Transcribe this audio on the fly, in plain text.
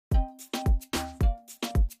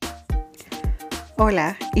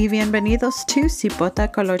Hola y bienvenidos to Cipota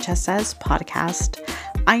Colochasa's podcast.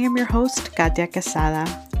 I am your host, Katia Quesada.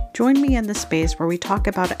 Join me in the space where we talk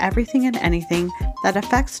about everything and anything that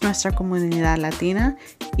affects nuestra comunidad latina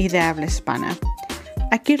y de habla hispana.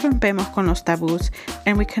 Aquí rompemos con los tabús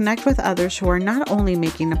and we connect with others who are not only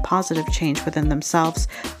making a positive change within themselves,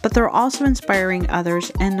 but they're also inspiring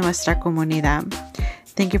others in nuestra comunidad.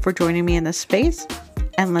 Thank you for joining me in this space,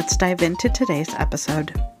 and let's dive into today's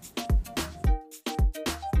episode.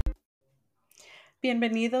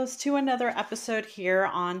 Bienvenidos to another episode here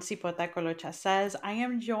on Cipota Colocha Says. I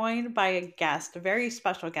am joined by a guest, a very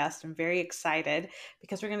special guest. I'm very excited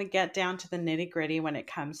because we're going to get down to the nitty gritty when it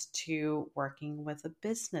comes to working with a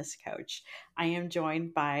business coach. I am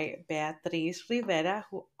joined by Beatriz Rivera,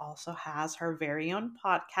 who also has her very own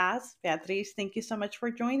podcast. Beatriz, thank you so much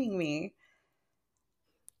for joining me.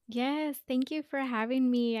 Yes, thank you for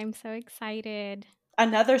having me. I'm so excited.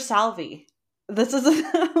 Another Salvi. This is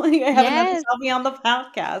like I have another Yes, Salvi on the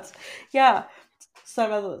podcast. Yeah.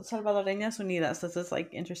 Salvadoreñas Unidas. This is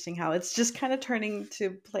like interesting how it's just kind of turning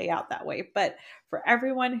to play out that way. But for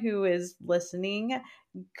everyone who is listening,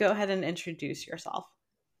 go ahead and introduce yourself.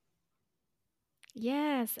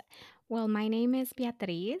 yes. Well, my name is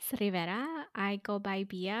Beatriz Rivera. I go by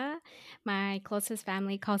Bia. My closest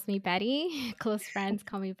family calls me Betty. Close friends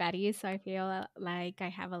call me Betty. So I feel like I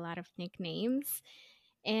have a lot of nicknames.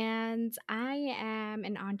 And I am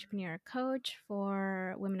an entrepreneur coach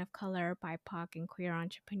for women of color, BIPOC, and queer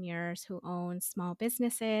entrepreneurs who own small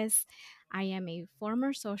businesses. I am a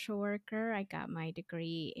former social worker. I got my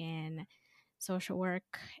degree in social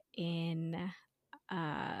work in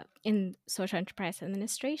social enterprise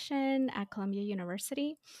administration at Columbia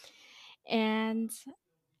University, and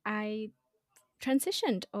I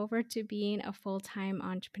transitioned over to being a full time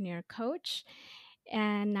entrepreneur coach.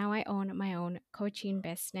 And now I own my own coaching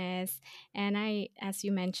business. And as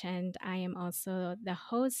you mentioned, I am also the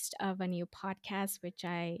host of a new podcast, which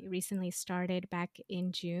I recently started back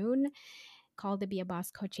in June, called the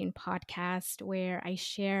Beaboss Coaching Podcast, where I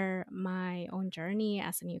share my own journey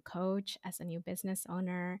as a new coach, as a new business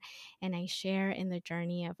owner, and I share in the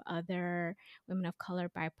journey of other women of color,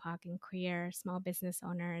 BIPOC, and queer small business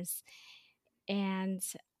owners. And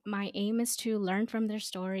my aim is to learn from their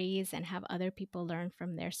stories and have other people learn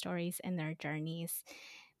from their stories and their journeys,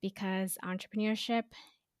 because entrepreneurship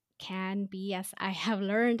can be, as I have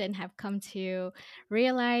learned and have come to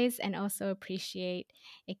realize and also appreciate,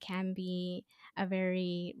 it can be a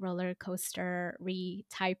very roller coaster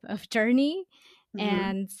type of journey. Mm-hmm.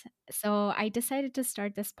 And so I decided to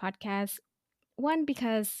start this podcast, one,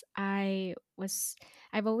 because I've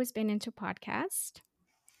always been into podcast,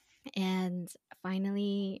 and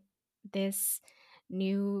finally this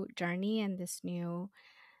new journey and this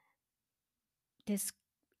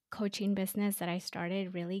coaching business that I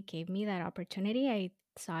started really gave me that opportunity. I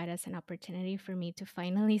saw it as an opportunity for me to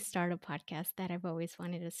finally start a podcast that I've always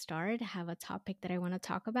wanted to start, have a topic that I want to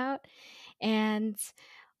talk about, and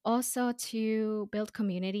also to build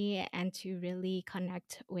community and to really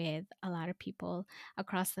connect with a lot of people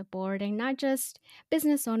across the board, and not just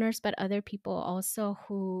business owners, but other people also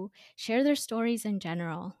who share their stories in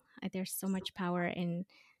general. There's so much power in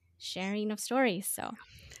sharing of stories. So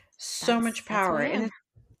So that's much that's who power. I And am.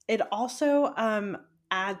 it also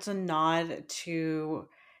adds a nod to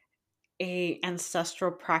a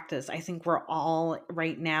ancestral practice. I think we're all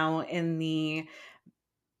right now in the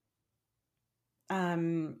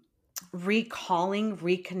um, recalling,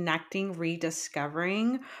 reconnecting,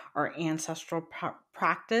 rediscovering our ancestral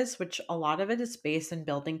practice, which a lot of it is based in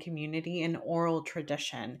building community and oral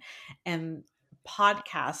tradition. And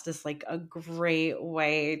podcast is like a great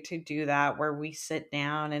way to do that, where we sit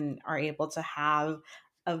down and are able to have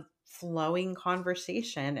a flowing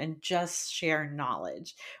conversation and just share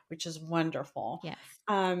knowledge, which is wonderful. Yes.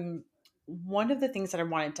 One of the things that I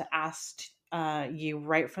wanted to ask you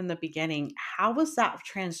right from the beginning, how was that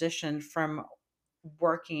transition from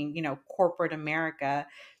working, corporate America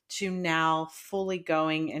to now fully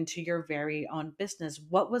going into your very own business?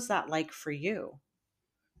 What was that like for you?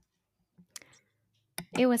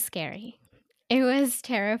 It was scary. It was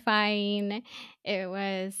terrifying. It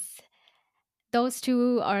was Those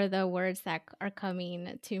two are the words that are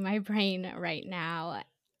coming to my brain right now.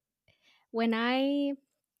 When I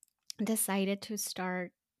decided to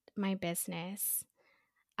start my business,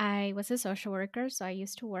 I was a social worker, so I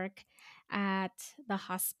used to work at the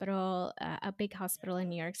hospital, a big hospital in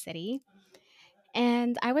New York City.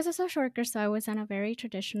 And I was a social worker, so I was on a very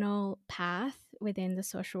traditional path within the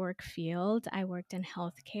social work field. I worked in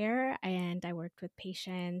healthcare and I worked with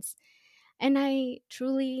patients And I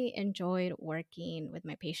truly enjoyed working with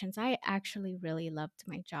my patients. I actually really loved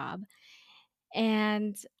my job.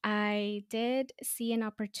 And I did see an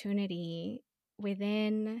opportunity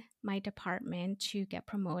within my department to get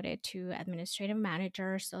promoted to administrative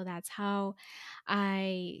manager. So that's how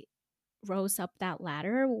I rose up that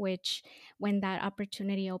ladder, which when that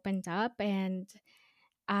opportunity opened up and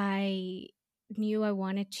I knew I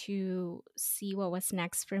wanted to see what was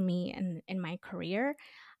next for me in my career,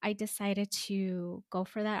 I decided to go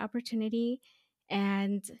for that opportunity.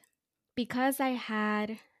 And because I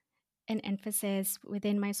had an emphasis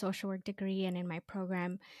within my social work degree and in my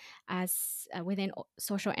program as within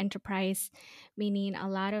social enterprise, meaning a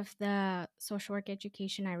lot of the social work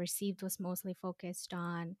education I received was mostly focused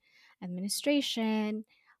on administration,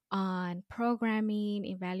 on programming,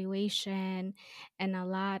 evaluation, and a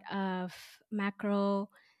lot of macro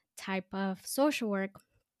type of social work.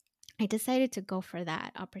 I decided to go for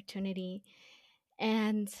that opportunity.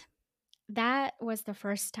 And that was the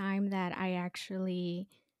first time that I actually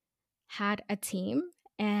had a team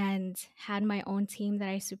and had my own team that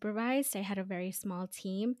I supervised. I had a very small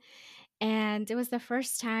team. And it was the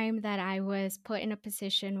first time that I was put in a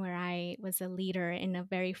position where I was a leader in a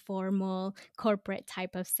very formal corporate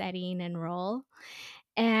type of setting and role.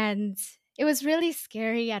 And it was really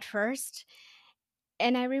scary at first.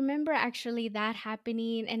 And I remember actually that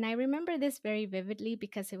happening. And I remember this very vividly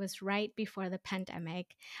because it was right before the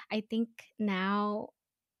pandemic. I think now,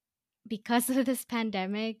 because of this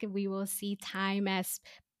pandemic, we will see time as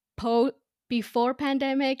po before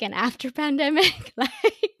pandemic and after pandemic.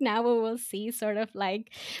 Like now we will see sort of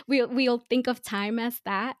like we'll think of time as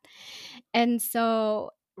that. And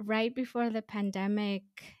so right before the pandemic,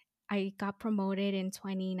 I got promoted in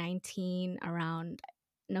 2019 around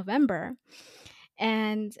November.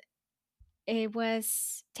 And it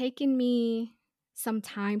was taking me some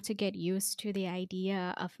time to get used to the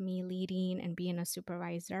idea of me leading and being a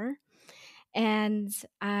supervisor. And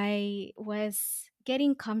I was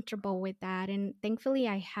getting comfortable with that. And thankfully,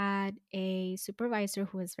 I had a supervisor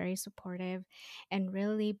who was very supportive and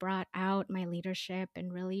really brought out my leadership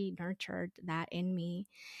and really nurtured that in me.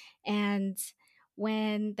 And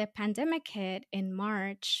when the pandemic hit in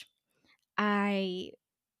March, I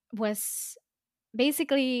was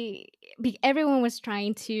basically everyone was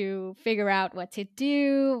trying to figure out what to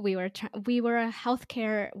do. We were a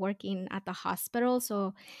healthcare working at the hospital,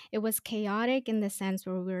 so it was chaotic in the sense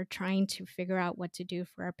where we were trying to figure out what to do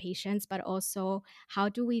for our patients, but also how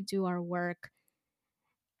do we do our work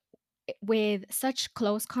with such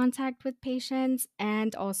close contact with patients,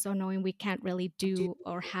 and also knowing we can't really do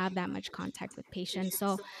or have that much contact with patients.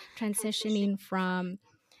 So transitioning from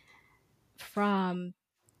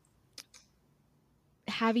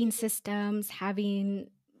having systems, having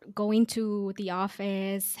going to the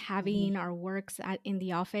office, Mhm. having our in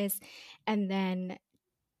the office, and then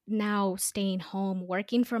now staying home,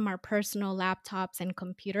 working from our personal laptops and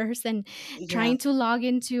computers, and Yeah. trying to log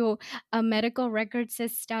into a medical record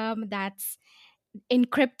system that's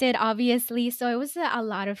encrypted, obviously. So it was a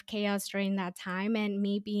lot of chaos during that time. And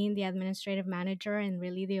me being the administrative manager and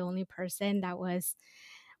really the only person that was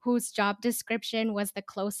whose job description was the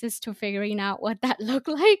closest to figuring out what that looked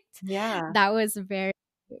like, Yeah. that was very,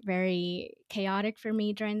 very chaotic for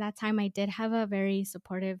me during that time. I did have a very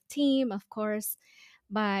supportive team, of course,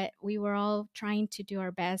 but we were all trying to do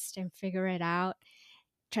our best and figure it out,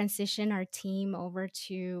 transition our team over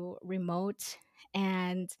to remote.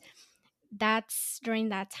 And that's during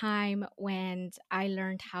that time when I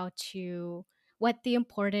learned how to what the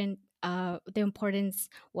importance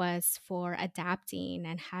was for adapting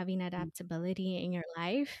and having adaptability in your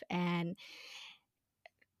life and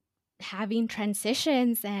having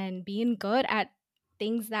transitions and being good at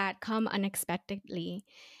things that come unexpectedly.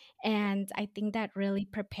 And I think that really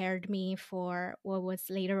prepared me for what was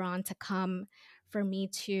later on to come, for me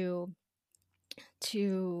to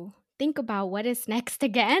think about what is next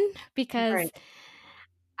again. Because Right.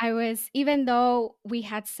 I was, even though we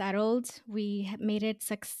had settled, we had made it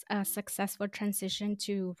a successful transition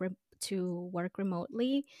to work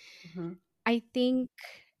remotely. Mhm. I think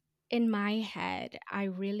in my head, I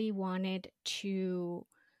really wanted to.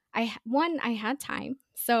 I had time,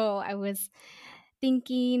 so I was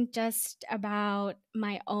thinking just about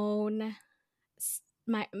my own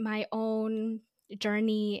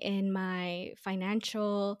journey in my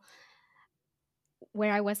financial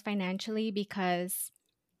where I was financially, because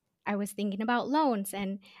I was thinking about loans.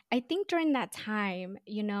 And I think during that time,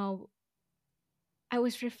 I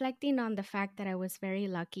was reflecting on the fact that I was very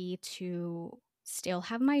lucky to still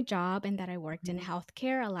have my job and that I worked in Mhm.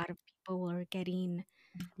 healthcare. A lot of people were getting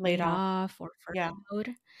Laid laid off. off or Yeah.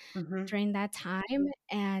 furloughed Hmm. during that time.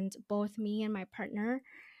 And both me and my partner,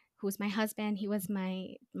 who's my husband, he was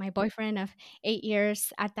my boyfriend of 8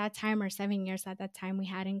 years at that time, or 7 years at that time. We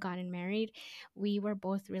hadn't gotten married. We were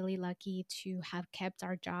both really lucky to have kept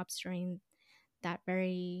our jobs during that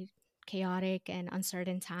very chaotic and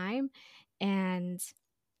uncertain time. And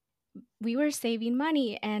we were saving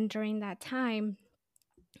money. And during that time,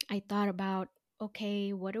 I thought about,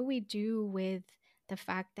 okay, what do we do with the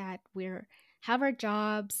fact that we're have our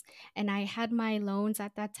jobs, and I had my loans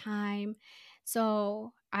at that time.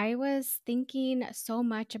 So I was thinking so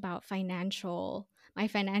much about my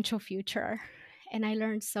financial future. And I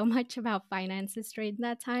learned so much about finances during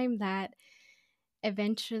that time that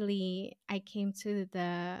eventually I came to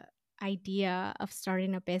the idea of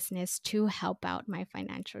starting a business to help out my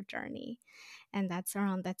financial journey. And that's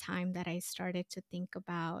around the time that I started to think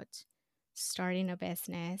about starting a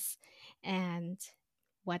business and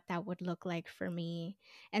what that would look like for me.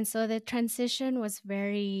 And so the transition was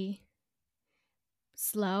very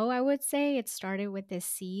slow, I would say. It started with this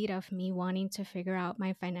seed of me wanting to figure out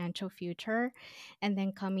my financial future, and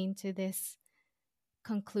then coming to this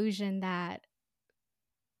conclusion that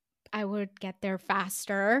I would get there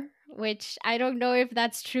faster, which I don't know if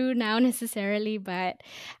that's true now necessarily, but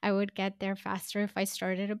I would get there faster if I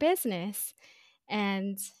started a business.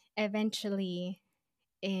 And eventually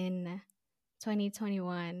in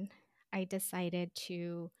 2021, I decided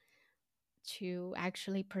to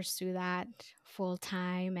actually pursue that full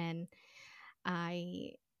time. And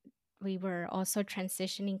I we were also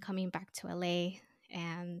transitioning, coming back to LA,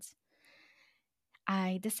 and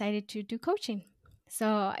I decided to do coaching.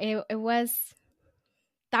 So it was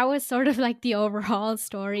that was sort of like the overall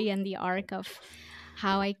story and the arc of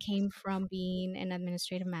how I came from being an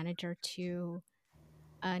administrative manager to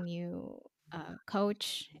a new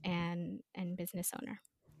coach and business owner.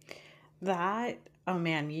 That, oh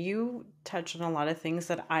man, you touched on a lot of things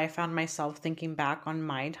that I found myself thinking back on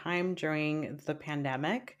my time during the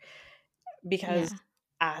pandemic because Yeah.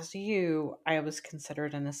 as you, I was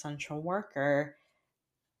considered an essential worker.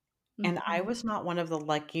 And I Hmm. was not one of the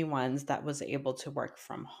lucky ones that was able to work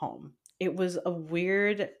from home. It was a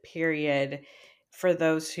weird period for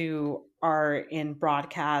those who are in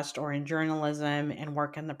broadcast or in journalism and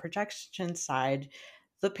work on the projection side.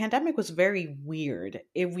 The pandemic was very weird.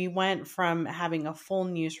 We went from having a full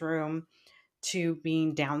newsroom to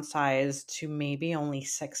being downsized to maybe only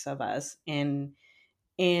six of us in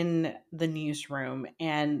the newsroom,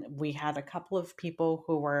 and we had a couple of people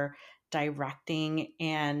who were directing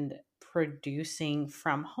and producing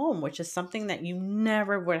from home, which is something that you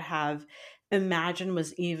never would have imagined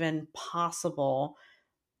was even possible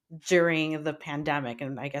during the pandemic.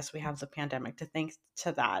 And I guess we have the pandemic to thank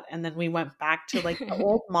to that. And then we went back to like the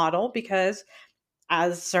old model because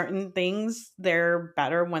as certain things, they're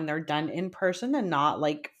better when they're done in person and not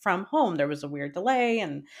like from home. There was a weird delay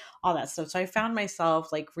and all that stuff. So I found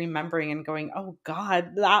myself like remembering and going, oh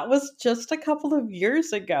God, that was just a couple of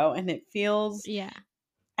years ago. And it feels, Yeah.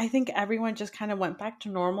 I think everyone just kind of went back to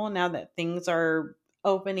normal now that things are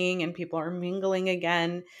opening and people are mingling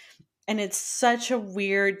again. And it's such a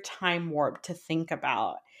weird time warp to think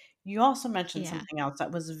about. You also mentioned Yeah. something else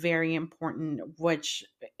that was very important, which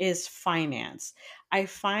is finance. I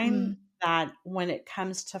find Mm. that when it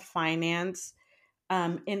comes to finance,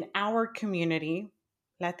 in our community,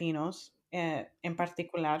 Latinos in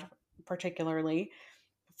particularly,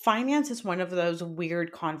 finance is one of those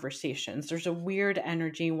weird conversations. There's a weird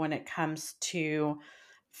energy when it comes to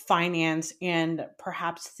finance and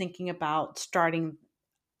perhaps thinking about starting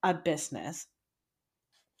a business.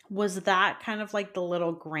 Was that kind of like the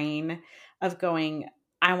little grain of going,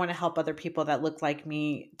 I want to help other people that look like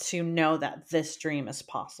me to know that this dream is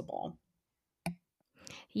possible?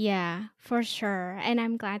 Yeah, for sure. And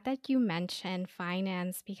I'm glad that you mentioned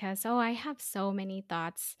finance because, oh, I have so many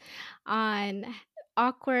thoughts on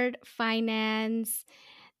awkward finance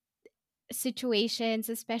situations,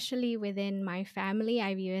 especially within my family.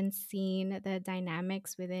 I've even seen the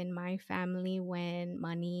dynamics within my family when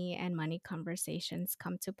money and money conversations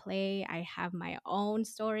come to play. I have my own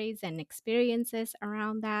stories and experiences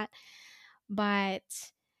around that,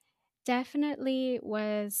 but definitely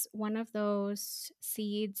was one of those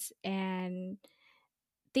seeds and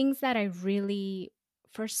things that I really,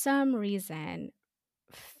 for some reason,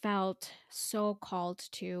 felt so called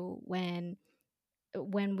to when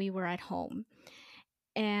we were at home.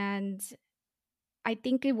 And I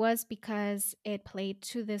think it was because it played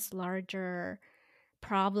to this larger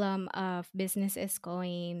problem of businesses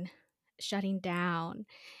going shutting down.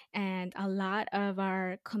 And a lot of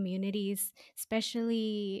our communities,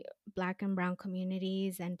 especially Black and Brown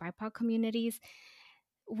communities and BIPOC communities,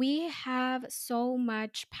 we have so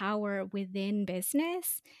much power within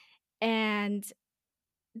business, and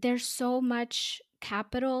there's so much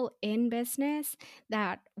capital in business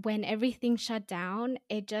that when everything shut down,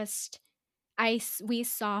 it just we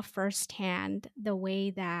saw firsthand the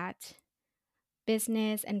way that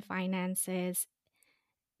business and finances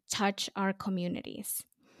touch our communities.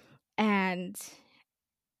 And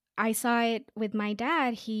I saw it with my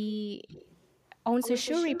dad. He owns a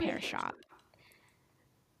shoe repair shop.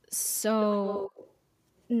 So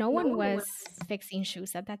no one was fixing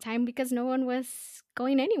shoes at that time because no one was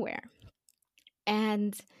going anywhere.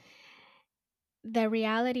 And the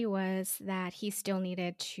reality was that he still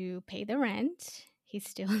needed to pay the rent. He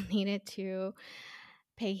still needed to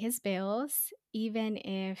pay his bills, even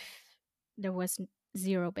if there was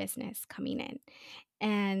zero business coming in.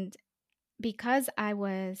 And because I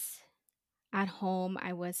was at home,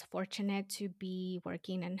 I was fortunate to be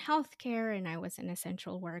working in healthcare and I was an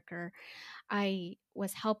essential worker. I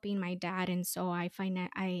was helping my dad, and so I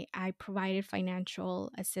provided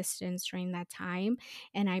financial assistance during that time,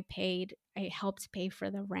 and I helped pay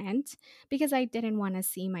for the rent because I didn't want to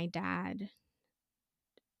see my dad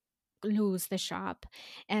lose the shop.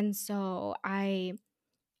 And so I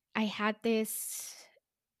had this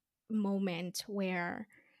moment where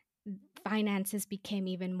finances became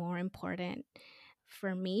even more important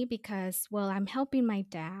for me because, well, I'm helping my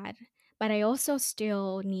dad, but I also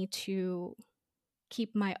still need to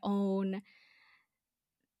keep my own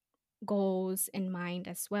goals in mind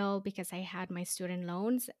as well because I had my student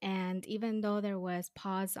loans. And even though there was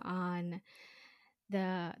pause on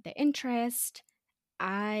the interest,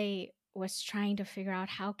 I was trying to figure out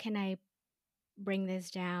how can I bring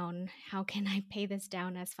this down? How can I pay this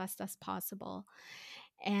down as fast as possible?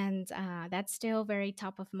 And that's still very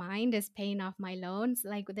top of mind, is paying off my loans.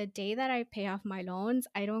 Like the day that I pay off my loans,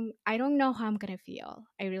 I don't know how I'm gonna feel.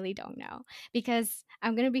 I really don't know, because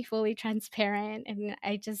I'm gonna be fully transparent. And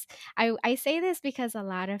I say this because a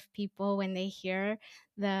lot of people, when they hear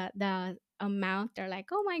the amount, they're like,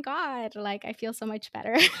 oh my god, like I feel so much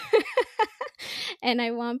better. And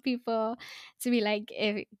I want people to be like,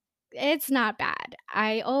 if it's not bad.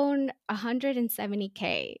 I own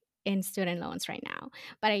 170K in student loans right now,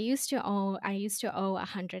 but I used to owe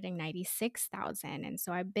 196,000, and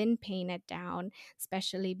so I've been paying it down,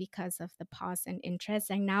 especially because of the pause in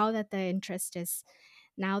interest. And now that the interest is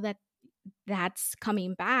now that that's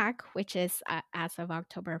coming back, which is as of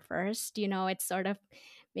October 1st, it's sort of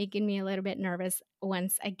making me a little bit nervous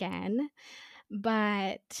once again.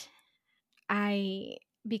 But I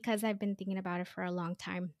because I've been thinking about it for a long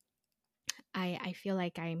time, I feel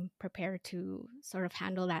like I'm prepared to sort of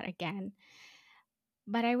handle that again.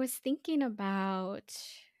 But I was thinking about,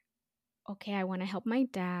 okay, I want to help my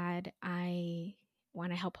dad. I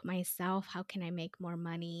want to help myself. How can I make more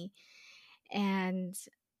money? And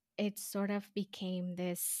it sort of became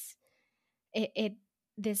it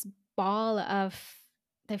this ball of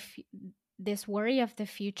the this worry of the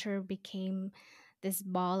future became this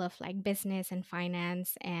ball of like business and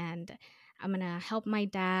finance. And I'm gonna help my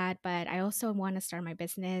dad, but I also want to start my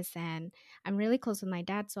business, and I'm really close with my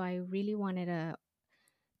dad, so I really wanted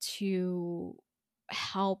to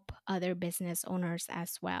help other business owners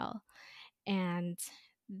as well. And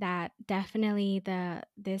that definitely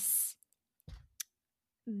this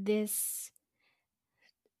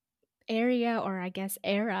area, or I guess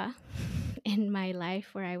era, in my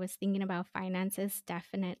life where I was thinking about finances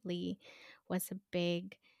definitely was a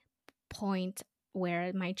big point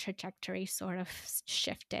where my trajectory sort of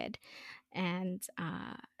shifted, and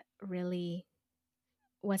really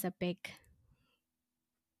was a big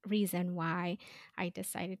reason why I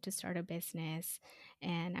decided to start a business.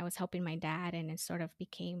 And I was helping my dad, and it sort of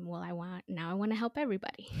became, well, I want to help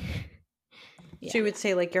everybody. So Yeah. you would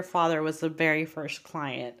say like your father was the very first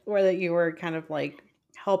client, or that you were kind of like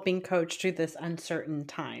helping coach through this uncertain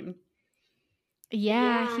time.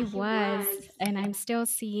 Yeah, he was. And I'm still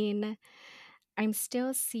seeing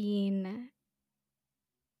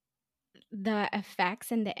the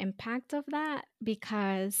effects and the impact of that,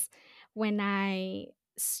 because when I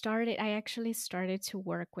actually started to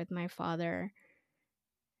work with my father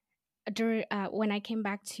when I came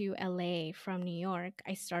back to LA from New York.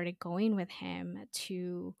 I started going with him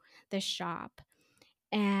to the shop,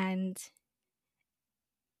 and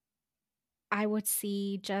I would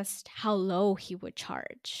see just how low he would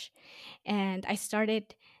charge. And I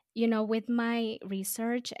started, with my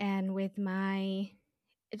research and with my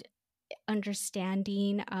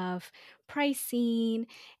understanding of pricing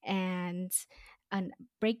and a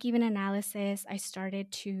break even analysis, I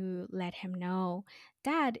started to let him know,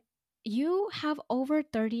 Dad, you have over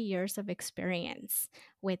 30 years of experience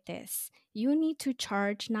with this. You need to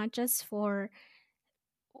charge not just for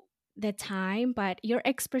the time, but your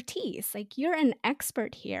expertise. Like, you're an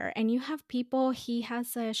expert here, and you have people. He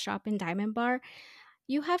has a shop in Diamond Bar.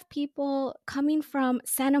 You have people coming from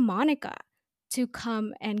Santa Monica to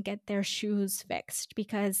come and get their shoes fixed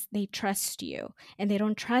because they trust you and they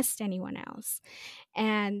don't trust anyone else.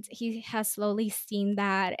 And he has slowly seen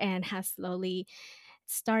that and has slowly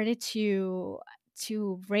started to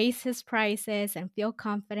raise his prices and feel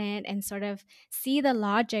confident and sort of see the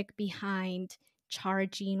logic behind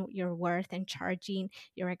charging your worth and charging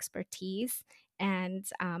your expertise. And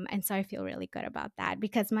so I feel really good about that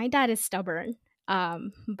because my dad is stubborn,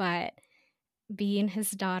 but being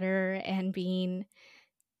his daughter and being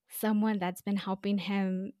someone that's been helping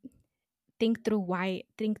him think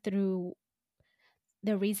through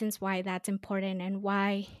the reasons why that's important and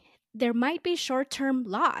why there might be short-term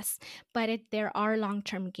loss, but there are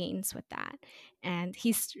long-term gains with that. And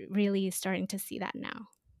he's really starting to see that now.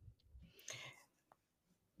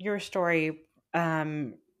 Your story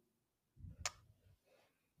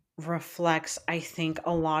reflects, I think,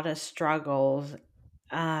 a lot of struggles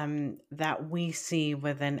that we see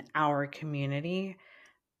within our community,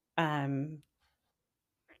 um,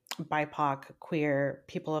 BIPOC, queer,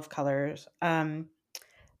 people of colors.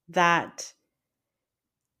 That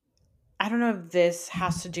I don't know if this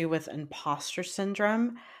has to do with imposter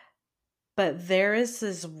syndrome, but there is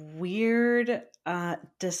this weird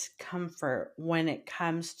discomfort when it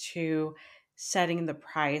comes to setting the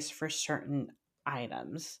price for certain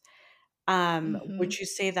items. Hmm. Would you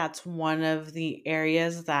say that's one of the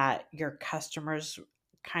areas that your customers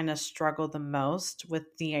kind of struggle the most with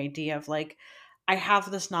the idea of like, I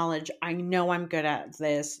have this knowledge, I know I'm good at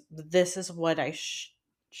this, this is what I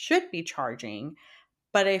should be charging,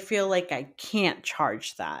 but I feel like I can't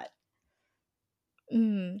charge that.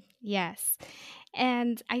 Yes.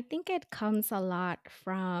 And I think it comes a lot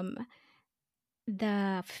from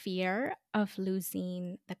the fear of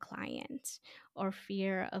losing the client or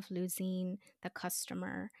fear of losing the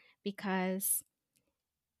customer, because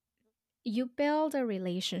you build a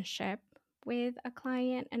relationship with a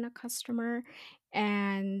client and a customer,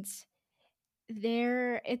 and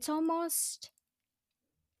there it almost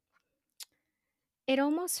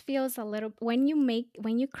feels a little, when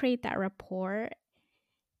you create that rapport,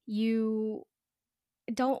 you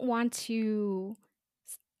don't want to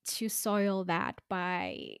soil that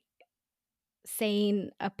by saying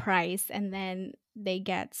a price and then they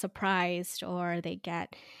get surprised or they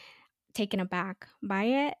get taken aback by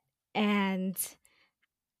it. And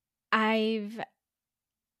I've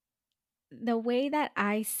the way that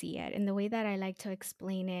I see it and the way that I like to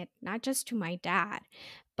explain it, not just to my dad,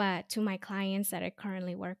 but to my clients that I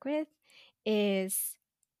currently work with, is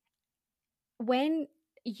when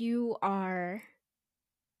you are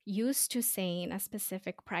used to saying a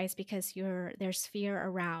specific price because there's fear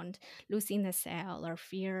around losing the sale or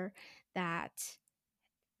fear that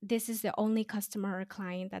this is the only customer or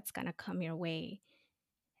client that's going to come your way.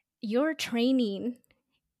 You're training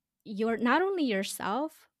your not only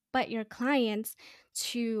yourself but your clients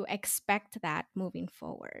to expect that moving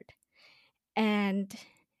forward. And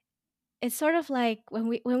it's sort of like when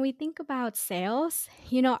we think about sales,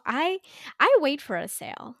 I wait for a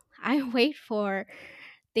sale. I wait for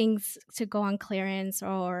things to go on clearance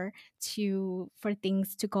or to for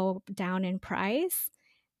things to go down in price,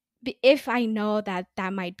 if I know that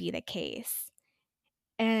that might be the case.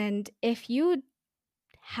 And if you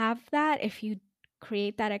if you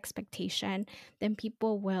create that expectation, then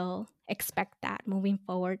people will expect that moving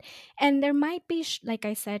forward. And there might be, like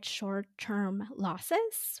I said, short term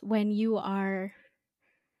losses when you are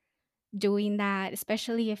doing that,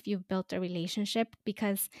 especially if you've built a relationship.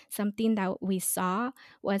 Because something that we saw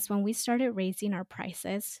was when we started raising our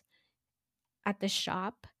prices at the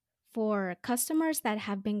shop, for customers that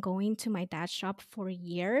have been going to my dad's shop for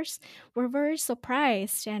years, we're very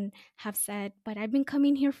surprised and have said, but I've been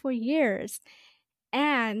coming here for years.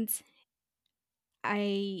 And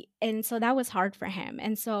and so that was hard for him.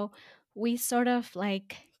 And so we sort of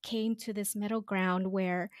like came to this middle ground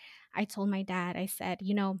where I told my dad, I said,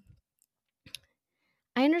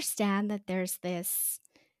 I understand that there's this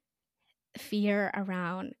fear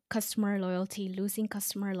around customer loyalty, losing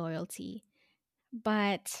customer loyalty,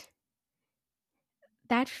 but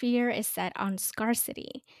that fear is set on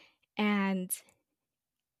scarcity. And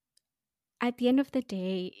at the end of the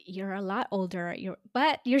day, you're a lot older,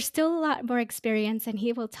 but you're still a lot more experienced. And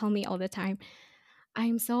he will tell me all the time,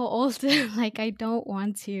 I'm so old, like I don't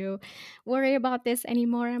want to worry about this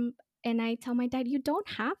anymore. And I tell my dad, you don't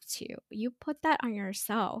have to. You put that on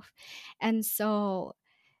yourself. And so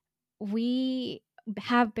we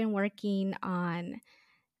have been working on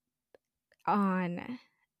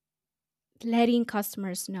letting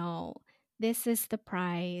customers know this is the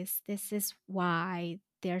price, this is why,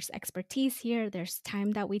 there's expertise here, there's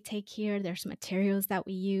time that we take here, there's materials that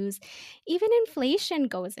we use. Even inflation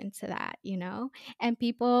goes into that, and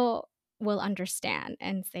people will understand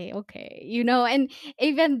and say, okay, and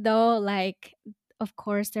even though, like, of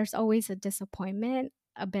course, there's always a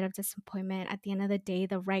bit of disappointment, at the end of the day,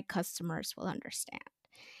 the right customers will understand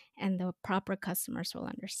and the proper customers will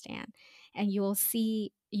understand. And you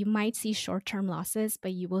might see short-term losses,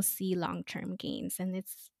 but you will see long-term gains. And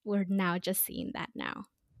we're now just seeing that now.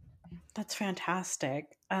 That's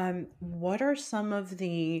fantastic. What are some of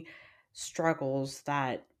the struggles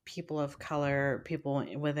that people of color, people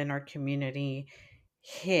within our community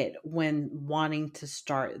hit when wanting to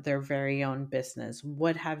start their very own business?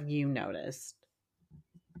 What have you noticed?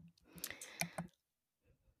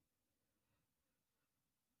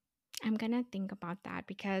 I'm gonna think about that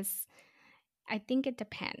because I think it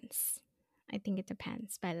depends. I think it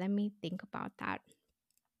depends, but let me think about that.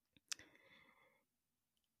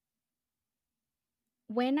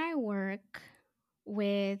 When I work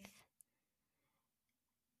with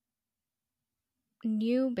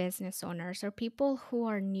new business owners or people who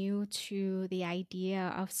are new to the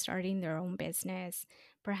idea of starting their own business,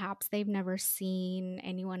 perhaps they've never seen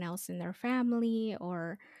anyone else in their family,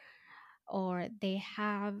 or they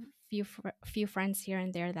have few friends here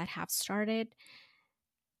and there that have started.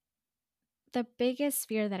 The biggest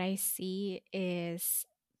fear that I see is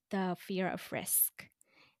the fear of risk,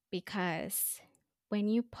 because when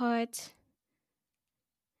you put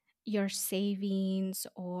your savings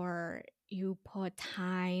or you put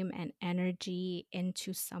time and energy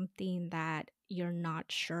into something that you're not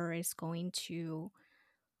sure is going to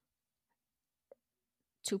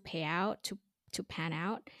pay out, to pan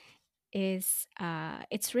out, is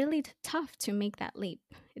it's really tough to make that leap.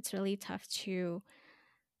 It's really tough to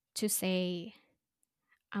say,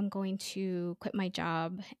 I'm going to quit my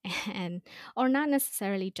job, and or not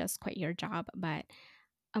necessarily just quit your job, but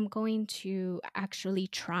I'm going to actually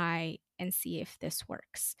try and see if this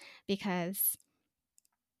works. Because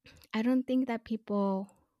I don't think that people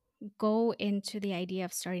go into the idea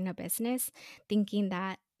of starting a business thinking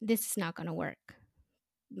that this is not going to work.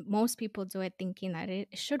 Most people do it thinking that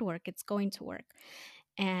it should work, it's going to work.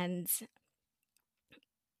 And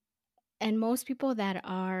most people that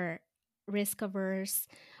are risk averse,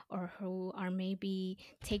 or who are maybe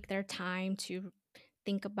take their time to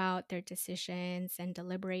think about their decisions and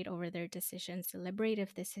deliberate over their decisions, deliberate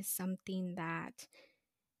if this is something that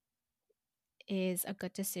is a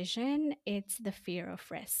good decision, it's the fear of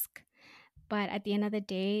risk. But at the end of the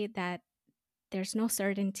day, that there's no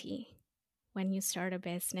certainty when you start a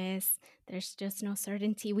business. There's just no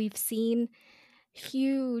certainty. We've seen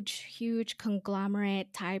huge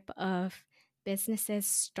conglomerate type of businesses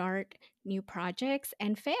start new projects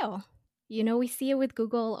and fail. We see it with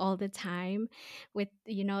Google all the time. With,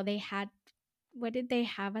 they had, what did they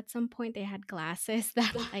have at some point? They had glasses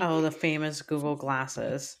that, Oh, like, the famous Google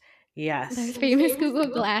glasses. those Yes. famous Google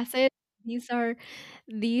glasses. These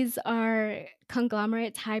are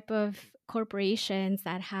conglomerate type of corporations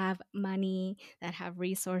that have money, that have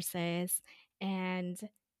resources, and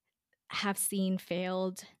have seen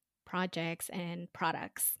failed projects and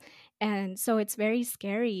products. And so it's very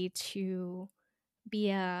scary to be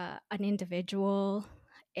an individual,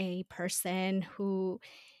 a person who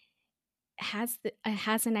has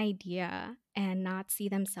an idea and not see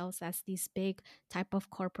themselves as these big type of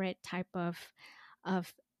corporate type of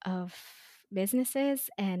of businesses,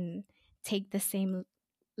 and take the same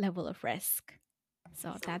level of risk.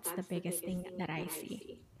 So that's the biggest thing that I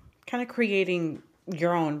see. Kind of creating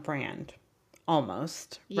your own brand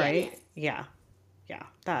almost, Yes. right? Yeah. Yeah.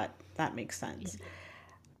 That makes Yeah. sense.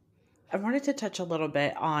 I wanted to touch a little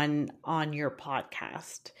bit on your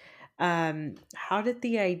podcast. How did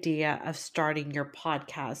the idea of starting your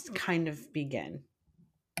podcast kind of begin?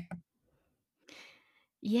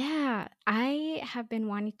 Yeah, I have been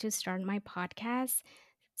wanting to start my podcast.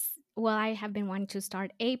 Well, I have been wanting to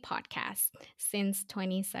start a podcast since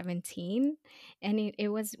 2017. And it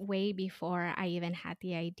was way before I even had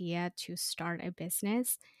the idea to start a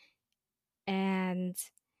business. And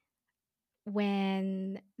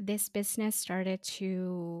when this business started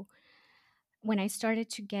to, when I started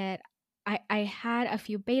to get I had a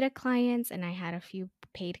few beta clients and I had a few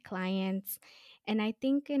paid clients. And I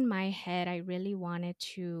think in my head, I really wanted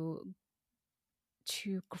to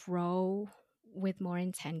grow with more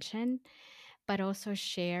intention, but also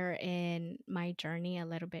share in my journey a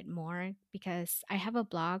little bit more because I have a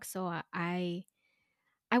blog. So I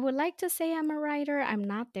would like to say I'm a writer. I'm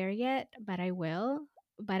not there yet, but I will.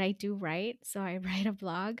 But I do write. So I write a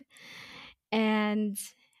blog. And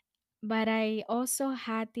but I also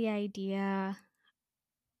had the idea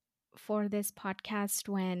for this podcast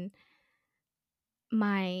when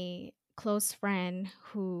my close friend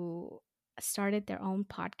who started their own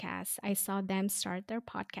podcast, I saw them start their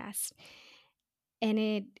podcast. And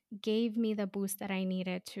it gave me the boost that I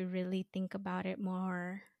needed to really think about it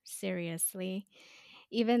more seriously.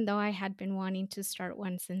 Even though I had been wanting to start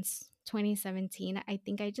one since 2017, I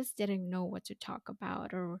think I just didn't know what to talk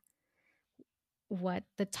about or what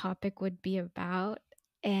the topic would be about.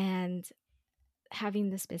 And having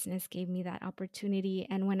this business gave me that opportunity.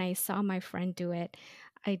 And when I saw my friend do it,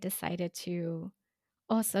 I decided to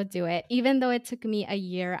also do it, even though it took me a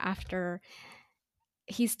year after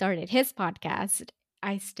he started his podcast.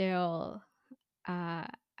 I still, uh,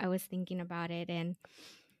 I was thinking about it, and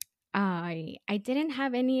I didn't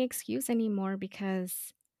have any excuse anymore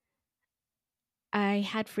because I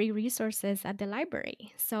had free resources at the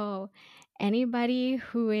library. So anybody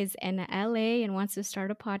who is in LA and wants to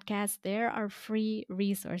start a podcast, there are free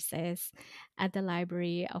resources at the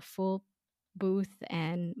library, a full booth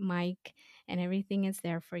and mic and everything is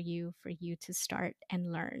there for you to start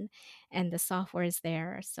and learn, and the software is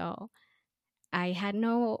there. So I had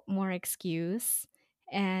no more excuse,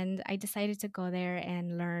 and I decided to go there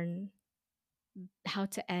and learn how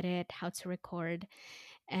to edit, how to record,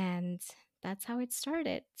 and that's how it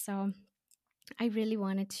started. So I really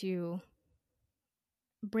wanted to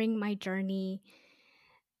bring my journey,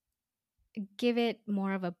 give it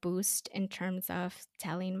more of a boost in terms of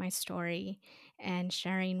telling my story and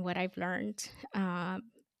sharing what I've learned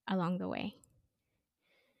along the way.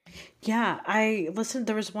 Yeah, I listened.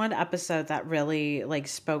 There was one episode that really like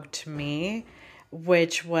spoke to me,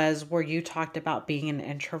 which was where you talked about being an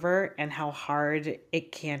introvert and how hard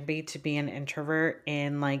it can be to be an introvert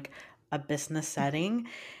in like a business setting,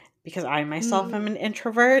 because I myself am Mm, an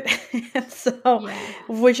introvert. And so, yeah.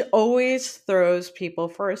 which always throws people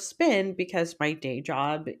for a spin because my day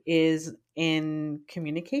job is in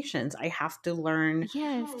communications. I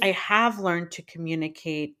Yes. have learned to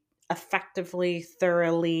communicate effectively,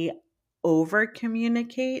 thoroughly, over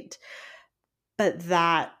communicate, but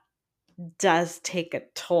that does take a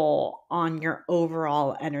toll on your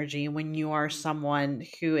overall energy when you are someone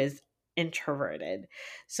who is introverted.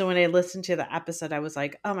 So when I listened to the episode, I was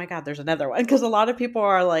like, oh my God, there's another one. Because a lot of people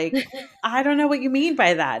are like, I don't know what you mean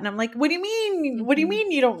by that. And I'm like, what do you mean? What do you Mhm.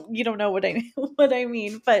 mean you don't know what I what I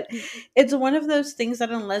mean? But it's one of those things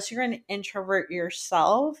that unless you're an introvert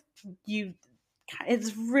yourself, you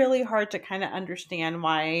it's really hard to kind of understand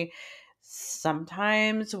why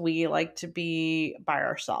sometimes we like to be by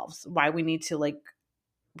ourselves, why we need to like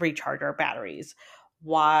recharge our batteries,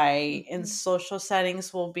 why in Mhm. social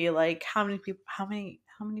settings we'll be like, how many people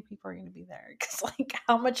are going to be there, because like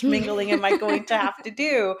how much mingling am I going to have to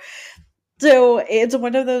do? So it's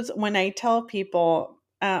one of those when I tell people,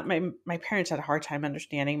 my parents had a hard time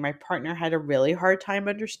understanding. My partner had a really hard time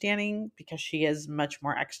understanding because she is much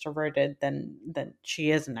more extroverted than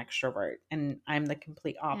she is an extrovert, and I'm the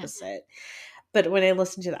complete Yes. opposite. But when I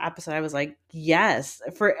listened to the episode, I was like, yes,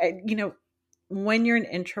 for when you're an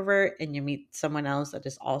introvert and you meet someone else that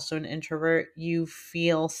is also an introvert, you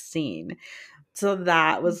feel seen. So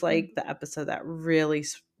that was Mhm. like the episode that really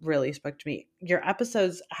spoke to me. Your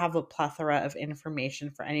episodes have a plethora of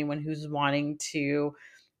information for anyone who's wanting to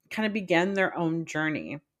kind of begin their own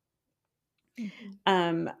journey. Mhm.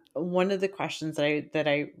 One of the questions that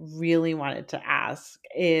I really wanted to ask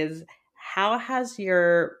is, how has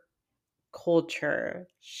your culture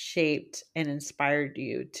shaped and inspired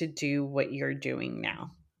you to do what you're doing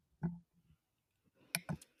now?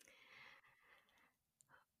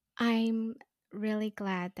 I'm really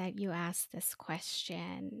glad that you asked this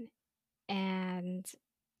question. And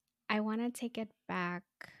I want to take it back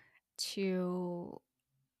to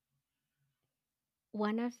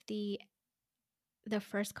one of the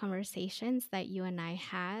first conversations that you and I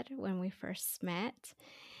had when we first met,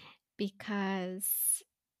 because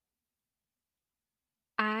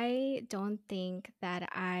I don't think that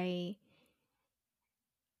I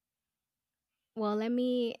well, let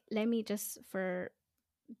me just for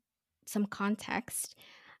some context.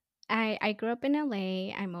 I grew up in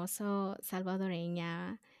LA. I'm also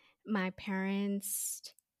Salvadoreña. My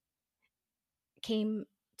parents came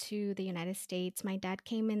to the United States. My dad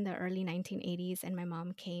came in the early 1980s and my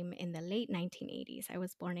mom came in the late 1980s. I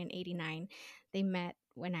was born in 89. They met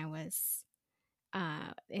when I was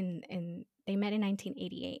in they met in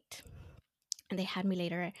 1988 and they had me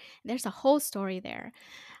later. There's a whole story there.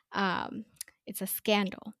 Um, it's a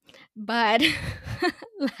scandal, but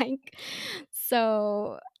like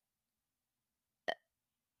so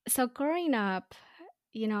so growing up,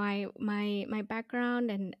 my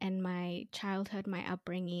background and my childhood, my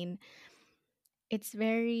upbringing, it's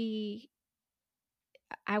very,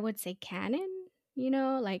 I would say, canon.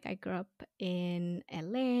 Like I grew up in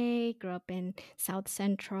LA, grew up in South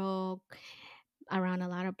Central, around a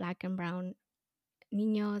lot of black and brown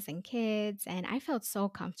niños and kids, and I felt so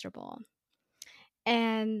comfortable.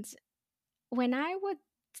 And when I would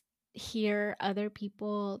hear other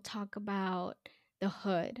people talk about the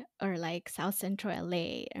hood or like South Central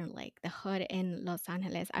LA or like the hood in Los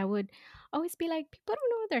Angeles, I would always be like, people don't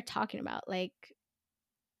know what they're talking about. Like,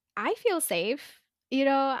 I feel safe,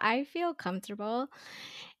 I feel comfortable.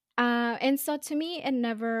 And so to me,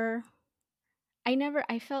 I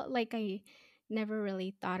felt like I never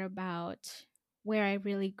really thought about where I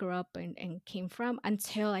really grew up and came from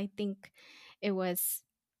until I think it was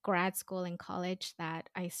grad school and college that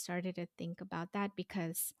I started to think about that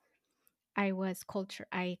because I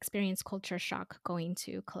experienced culture shock going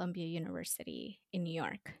to Columbia University in New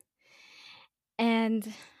York.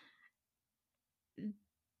 And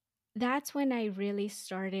that's when I really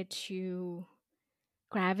started to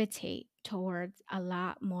gravitate towards a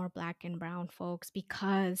lot more black and brown folks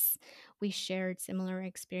because we shared similar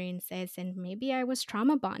experiences, and maybe I was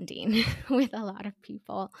trauma bonding with a lot of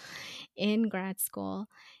people in grad school.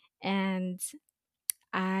 And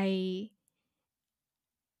I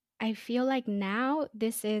I feel like now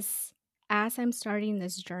this is, as I'm starting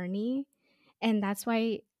this journey, and that's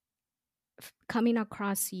why coming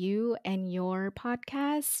across you and your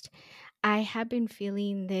podcast, I have been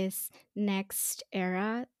feeling this next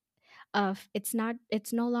era of, it's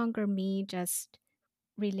no longer me just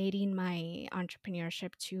relating my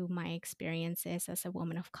entrepreneurship to my experiences as a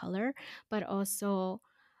woman of color, but also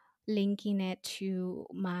linking it to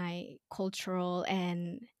my cultural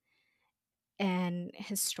and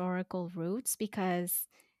historical roots, because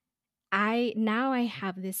I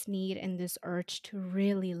have this need and this urge to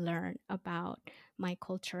really learn about my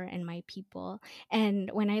culture and my people.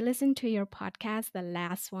 And when I listened to your podcast, the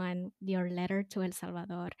last one, your letter to El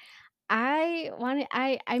Salvador, I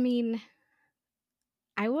mean,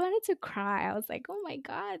 I wanted to cry. I was like, "Oh my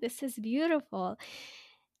god, this is beautiful."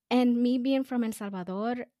 And me being from El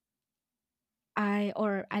Salvador,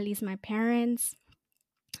 or at least my parents,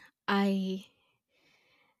 I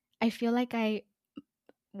I feel like I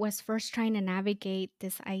was first trying to navigate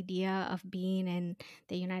this idea of being in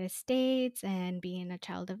the United States and being a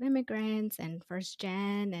child of immigrants and first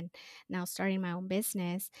gen, and now starting my own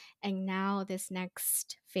business. And now this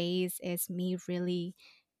next phase is me really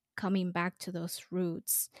coming back to those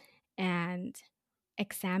roots and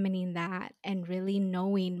examining that and really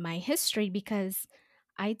knowing my history, because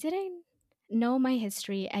I didn't know my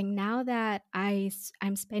history. And now that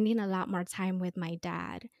I'm spending a lot more time with my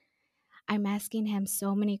dad, I'm asking him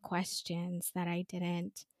so many questions that I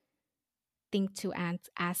didn't think to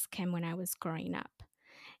ask him when I was growing up.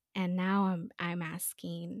 And now I'm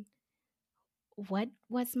asking, what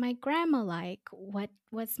was my grandma like? What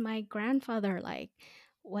was my grandfather like?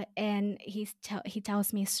 What, and he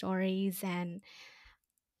tells me stories,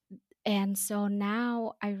 and so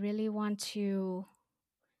now I really want to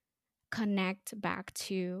connect back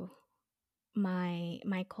to my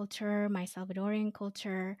culture, my Salvadorian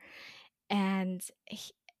culture, and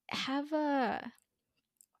have a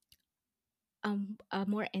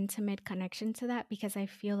more intimate connection to that, because I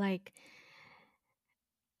feel like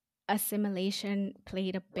assimilation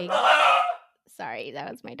played a big sorry, that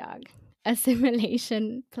was my dog.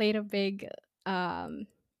 Assimilation played a big um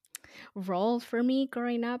role for me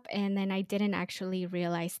growing up, and then I didn't actually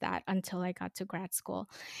realize that until I got to grad school.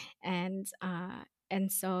 And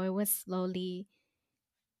so it was slowly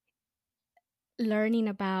learning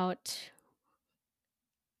about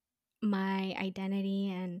my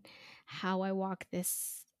identity and how I walk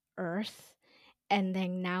this earth. And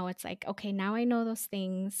then now it's like, okay, now I know those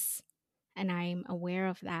things and I'm aware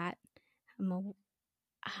of that.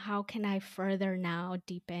 How can I further now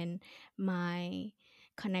deepen my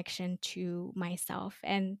connection to myself?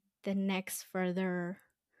 And the next further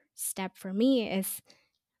step for me is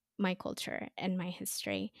my culture and my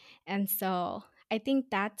history. And so I think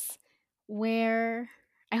that's where,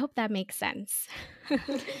 I hope that makes sense.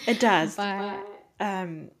 It does. But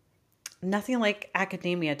Nothing like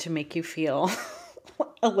academia to make you feel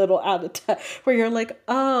a little out of touch, where you're like,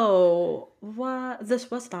 oh, what?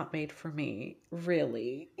 This was not made for me,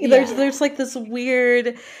 really. There's Yeah. there's like this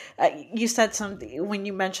weird. You said something when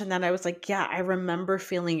you mentioned that. I was like, yeah, I remember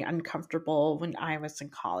feeling uncomfortable when I was in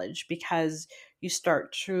college because you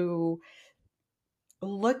start to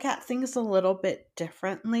look at things a little bit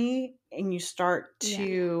differently, and you start Yeah.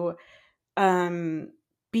 to um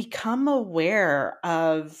become aware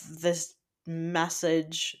of this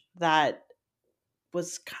message that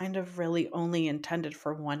was kind of really only intended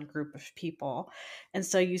for one group of people. And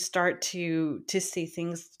so you start to see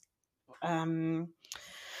things um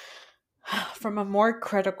from a more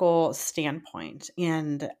critical standpoint.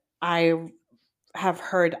 And I have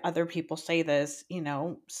heard other people say this,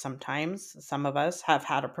 sometimes some of us have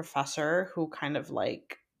had a professor who kind of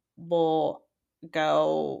like will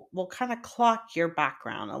will kind of clock your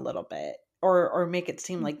background a little bit, or make it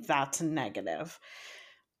seem like Mhm. that's negative,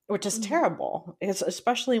 which is Mhm. terrible. It's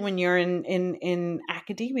especially when you're in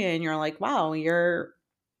academia and you're like, wow, you're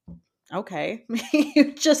okay.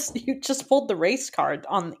 You just pulled the race card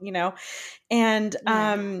on, and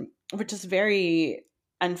Yeah. which is very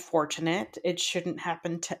unfortunate. It shouldn't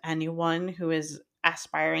happen to anyone who is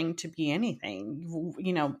aspiring to be anything.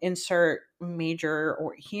 Insert major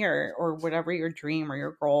or here or whatever your dream or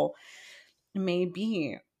your goal may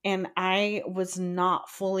be. And I was not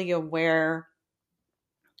fully aware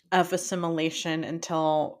of assimilation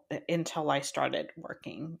until I started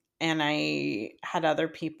working. And I had other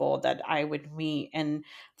people that I would meet, and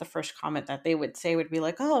the first comment that they would say would be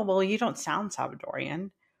like, "Oh, well, you don't sound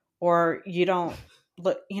Salvadorian, or you don't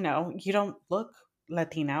look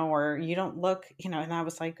Latino, or you don't look," and I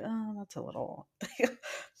was like, "Oh, that's a little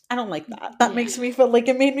I don't like that. That Yeah. makes me feel like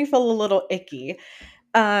it made me feel a little icky."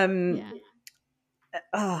 Um Yeah.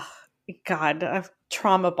 oh God,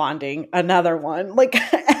 trauma bonding, another one. Like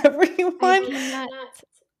I everyone, cannot.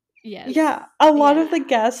 yeah, Yes. a lot Yeah. of the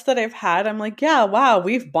guests that I've had, I'm like, yeah, wow,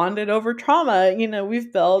 we've bonded over trauma.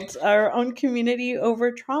 We've built our own community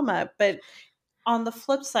over trauma. But on the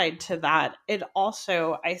flip side to that, it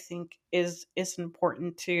also, I think, is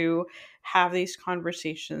important to have these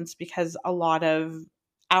conversations, because a lot of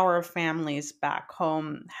our families back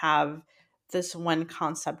home have this one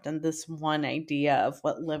concept and this one idea of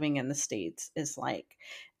what living in the States is like,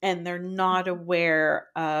 and they're not Mhm. aware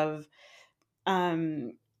of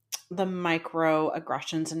um the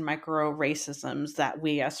microaggressions and micro racisms that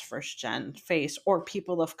we as first gen face, or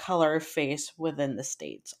people of color face within the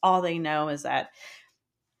States. All they know is that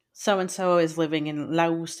so and so is living in La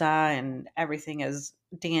USA and everything is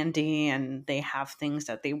dandy, and they have things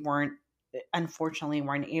that they weren't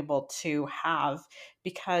able to have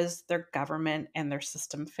because their government and their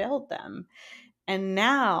system failed them. And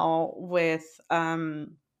now with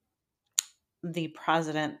the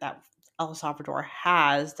president that El Salvador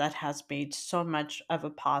has, that has made so much of a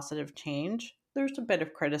positive change, there's a bit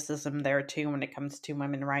of criticism there too when it comes to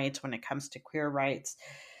women's rights, when it comes to queer rights.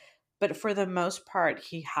 But for the most part,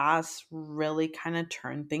 he has really kind of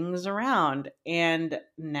turned things around. And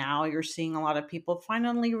now you're seeing a lot of people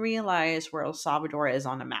finally realize where El Salvador is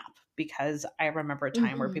on a map. Because I remember a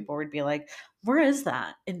time where Mhm. people would be like, where is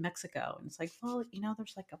that in Mexico? And it's like, well,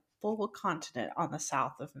 there's like a full continent on the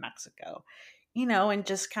south of Mexico, and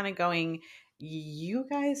just kind of going, you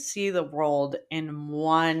guys see the world in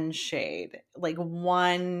one shade, like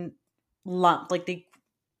one lump, like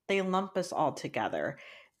they lump us all together,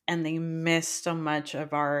 and they miss so much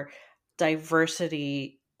of our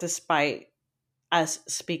diversity, despite us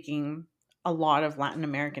speaking a lot of Latin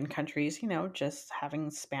American countries, just having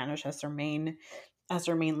Spanish as their main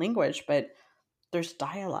language. But there's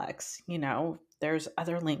dialects, there's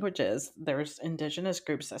other languages, there's indigenous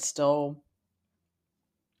groups that still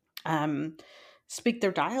um, speak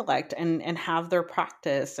their dialect and have their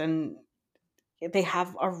practice, and they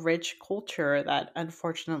have a rich culture that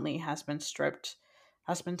unfortunately has been stripped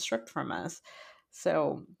from us.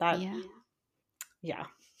 So that, Yeah. yeah,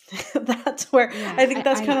 that's where Yeah. I think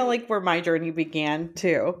that's kind of like where my journey began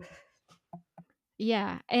too.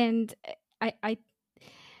 Yeah. And I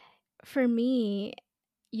for me,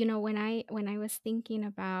 when I was thinking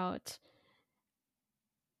about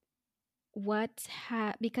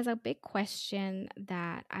because a big question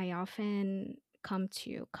that I often come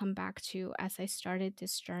back to as I started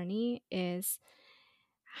this journey is,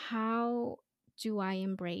 how do I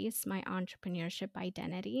embrace my entrepreneurship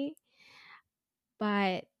identity?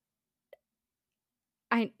 But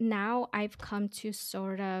I've come to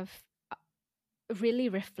sort of really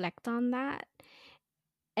reflect on that,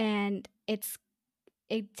 and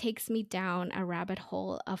it takes me down a rabbit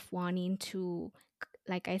hole of wanting to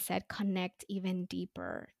like I said, connect even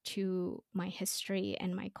deeper to my history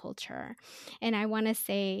and my culture. And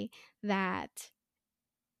that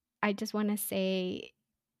I just want to say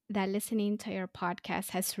that listening to your podcast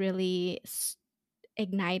has really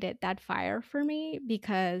ignited that fire for me,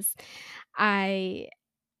 because I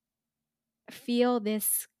feel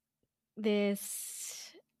this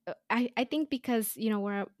I think because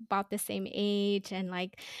we're about the same age, and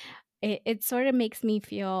like it sort of makes me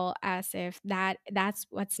feel as if that's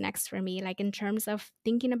what's next for me, like in terms of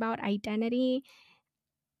thinking about identity,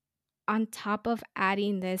 on top of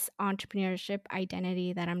adding this entrepreneurship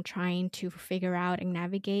identity that I'm trying to figure out and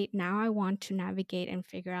navigate. Now I want to navigate and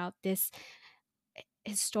figure out this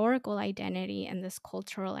historical identity and this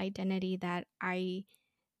cultural identity that I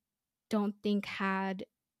don't think had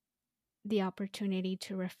the opportunity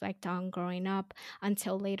to reflect on growing up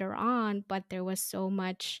until later on, but there was so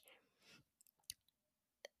much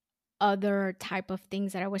other type of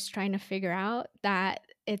things that I was trying to figure out that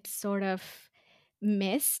it's sort of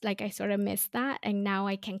missed. Like I sort of missed that, and now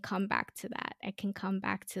I can come back to that. I can come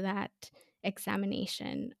back to that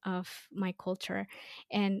examination of my culture,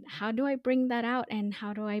 and how do I bring that out, and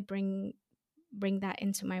how do I bring that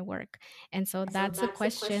into my work. And so that's a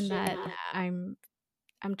question that i'm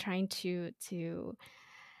I'm trying to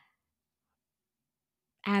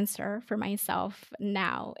answer for myself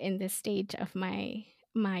now in this stage of my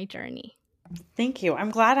journey. Thank you.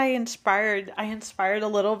 I'm glad I inspired a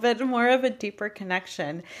little bit more of a deeper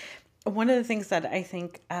connection. One of the things that I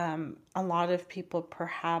think a lot of people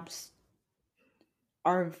perhaps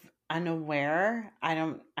are unaware.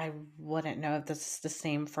 I wouldn't know if this is the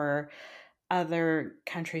same for other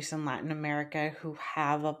countries in Latin America who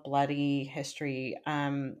have a bloody history,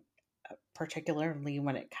 particularly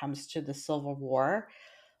when it comes to the Civil War.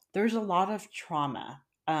 There's a lot of trauma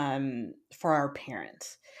for our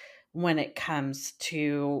parents when it comes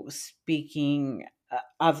to speaking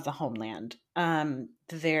of the homeland. I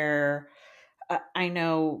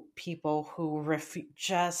know people who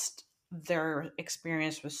just their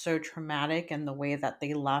experience was so traumatic, and the way that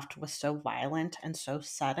they left was so violent and so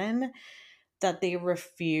sudden that they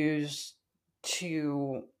refuse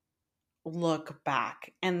to look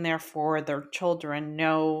back, and therefore their children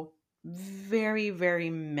know very,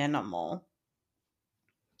 very minimal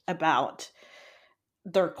about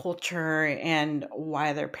their culture and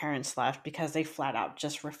why their parents left, because they flat out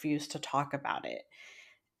just refuse to talk about it.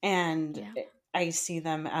 And Yeah. I see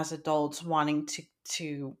them as adults wanting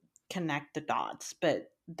to connect the dots,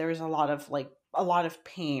 but there's a lot of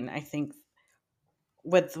pain, I think,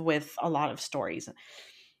 with a lot of stories.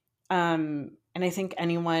 And I think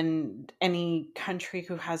any country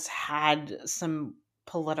who has had some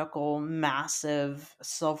political massive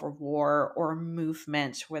civil war or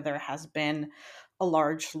movement where there has been a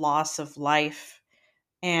large loss of life,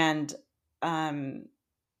 and um,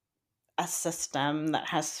 a system that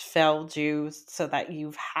has failed you so that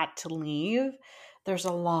you've had to leave, there's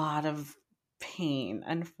a lot of pain,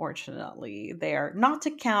 unfortunately, there. Not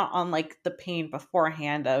to count on like the pain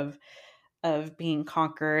beforehand of being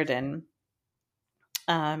conquered, and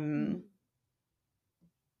um,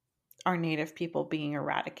 our native people being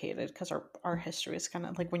eradicated, because our history is kind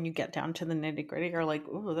of like, when you get down to the nitty gritty, you're like,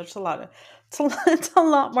 oh, there's a lot of it's a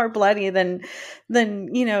lot more bloody than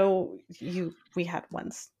we had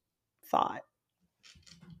once thought.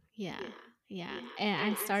 Yeah, yeah. And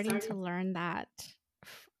I'm starting to learn that,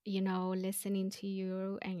 listening to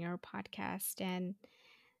you and your podcast,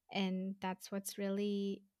 and that's what's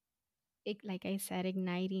really, like I said,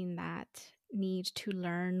 igniting that need to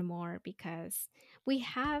learn more, because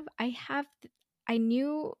I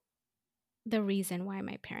knew the reason why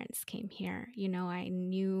my parents came here. I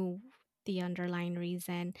knew the underlying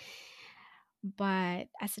reason, but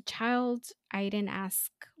as a child, I didn't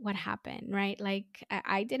ask what happened, right? Like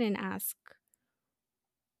I didn't ask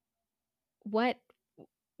what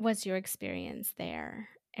was your experience there,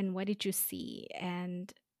 and what did you see,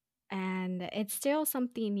 and it's still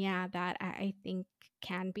something, yeah, that I think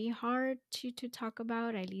can be hard to talk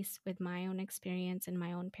about, at least with my own experience and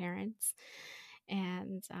my own parents.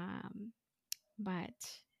 And but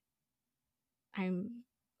I'm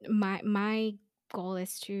my goal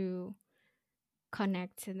is to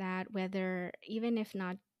connect to that, whether even if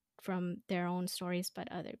not from their own stories,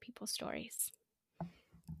 but other people's stories.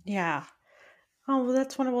 Yeah. Oh, well,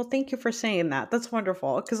 that's wonderful. Thank you for saying that. That's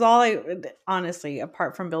wonderful. Because all I honestly,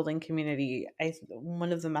 apart from building community,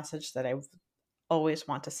 one of the message that I always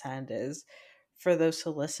want to send is, for those who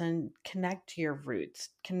listen, connect to your roots,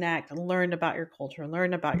 learn about your culture,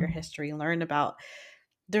 learn about your history, learn about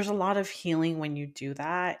there's a lot of healing when you do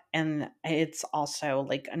that. And it's also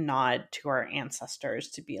like a nod to our ancestors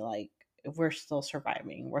to be like, we're still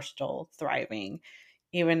surviving, we're still thriving,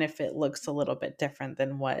 even if it looks a little bit different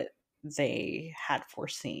than what they had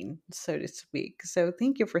foreseen, so to speak. So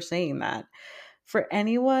thank you for saying that. For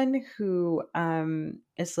anyone who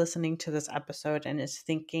is listening to this episode and is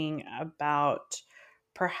thinking about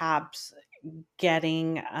perhaps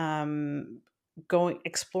getting going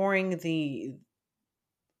exploring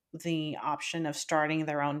the option of starting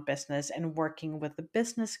their own business and working with a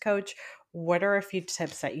business coach, what are a few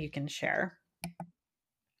tips that you can share?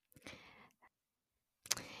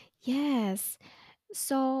 Yes.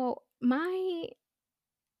 So my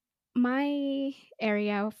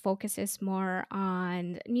area focuses more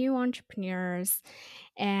on new entrepreneurs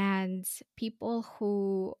and people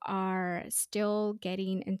who are still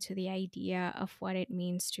getting into the idea of what it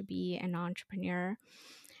means to be an entrepreneur.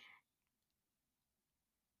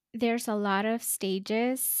 There's a lot of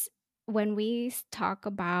stages when we talk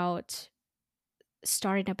about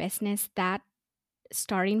starting a business. That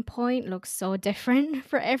starting point looks so different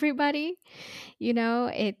for everybody. You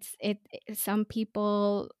know, some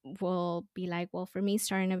people will be like, well, for me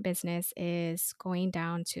starting a business is going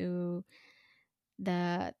down to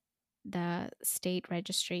the state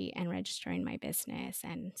registry and registering my business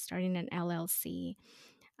and starting an LLC.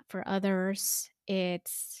 For others,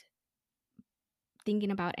 it's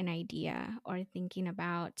thinking about an idea or thinking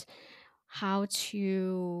about how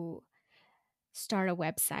to start a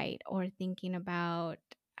website or thinking about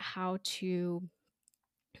how to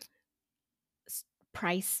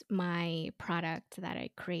price my product that I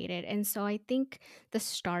created. And so I think the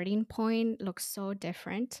starting point looks so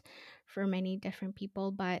different for many different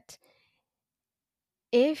people. But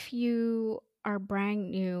if you are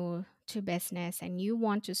brand new to business and you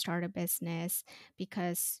want to start a business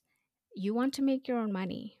because you want to make your own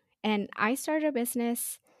money, and I started a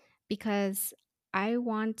business because I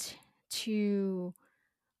want to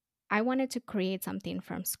I wanted to create something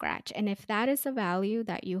from scratch. And if that is a value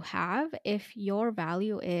that you have, if your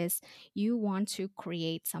value is you want to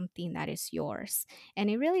create something that is yours, and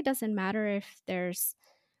it really doesn't matter if there's,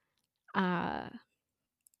 uh,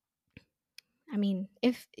 I mean,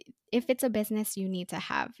 if it's a business, you need to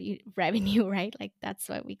have revenue, right? Like that's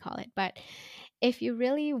what we call it. But if you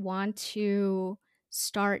really want to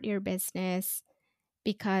start your business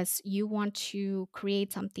because you want to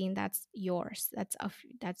create something that's yours,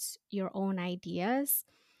 that's your own ideas,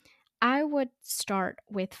 I would start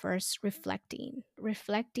with first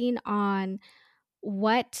reflecting on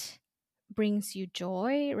what brings you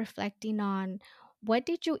joy, reflecting on what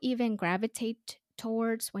did you even gravitate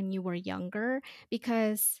towards when you were younger.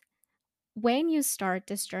 Because when you start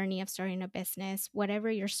this journey of starting a business, whatever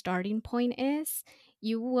your starting point is,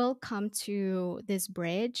 you will come to this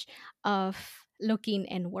bridge of looking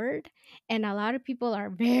inward. And a lot of people are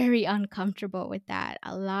very uncomfortable with that.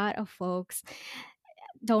 A lot of folks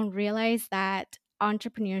don't realize that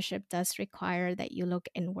entrepreneurship does require that you look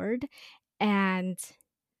inward, and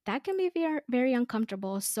that can be very, very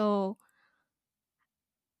uncomfortable. So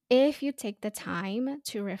if you take the time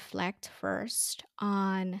to reflect first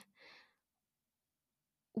on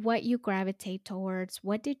what you gravitate towards,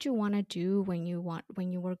 what did you want to do when you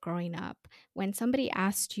were growing up, when somebody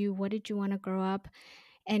asked you what did you want to grow up,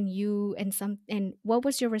 and what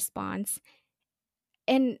was your response.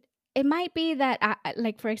 And it might be that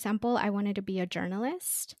like for example, I wanted to be a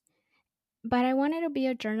journalist. But I wanted to be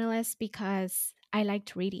a journalist because I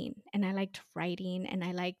liked reading and I liked writing and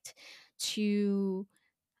I liked to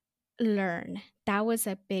learn. That was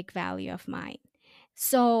a big value of mine.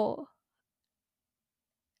 So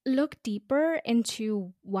look deeper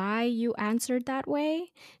into why you answered that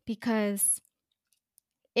way. Because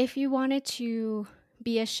if you wanted to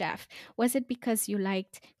be a chef, was it because you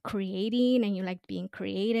liked creating and you liked being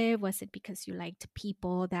creative? Was it because you liked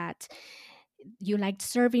people, that you liked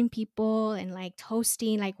serving people and liked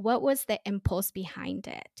hosting? Like, what was the impulse behind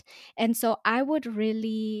it? And so I would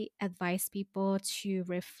really advise people to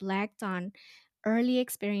reflect on early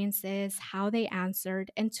experiences, how they answered,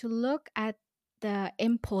 and to look at the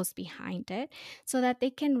impulse behind it so that they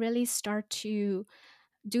can really start to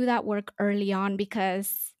do that work early on.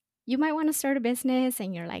 Because you might want to start a business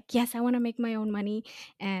and you're like, yes, I want to make my own money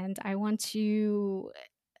and I want to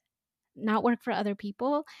not work for other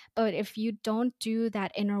people. But if you don't do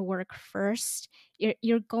that inner work first,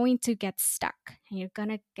 you're going to get stuck, and you're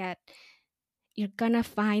gonna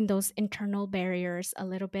find those internal barriers a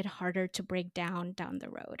little bit harder to break down the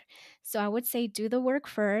road. So I would say do the work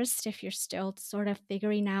first. If you're still sort of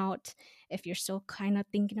figuring out, if you're still kind of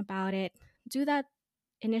thinking about it, do that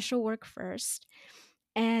initial work first.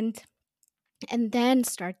 and then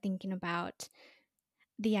start thinking about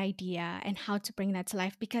the idea and how to bring that to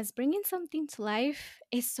life, because bringing something to life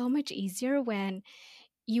is so much easier when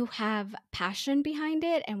you have passion behind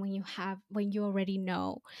it, and when you already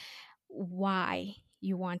know why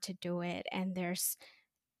you want to do it and there's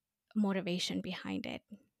motivation behind it.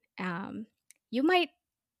 um, you might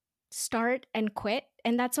start and quit,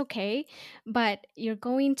 and that's okay, but it's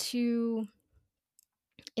going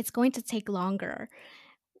to take longer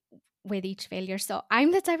with each failure. So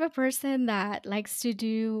I'm the type of person that likes to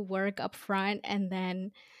do work up front and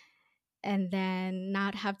then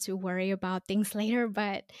not have to worry about things later.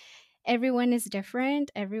 But everyone is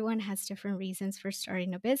different. Everyone has different reasons for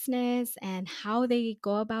starting a business and how they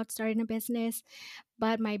go about starting a business.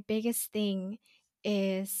 But my biggest thing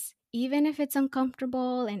is, even if it's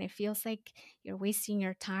uncomfortable and it feels like you're wasting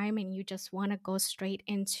your time and you just want to go straight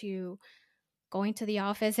into going to the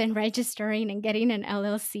office and registering and getting an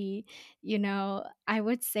LLC, I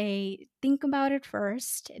would say think about it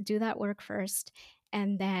first, do that work first,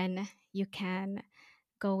 and then you can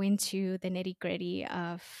go into the nitty gritty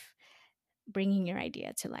of bringing your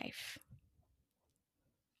idea to life.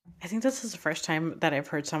 I think this is the first time that I've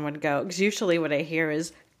heard someone go, because usually what I hear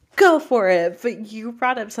is go for it. But you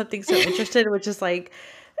brought up something so interesting, which is like,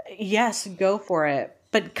 yes, go for it,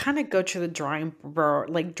 but kind of go to the drawing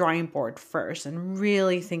board first and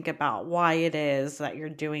really think about why it is that you're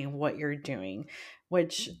doing what you're doing,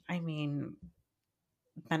 which I mean,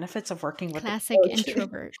 benefits of working with a Classic coach.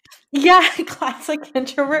 introvert. Yeah, classic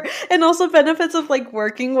introvert. And also benefits of like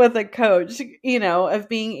working with a coach, of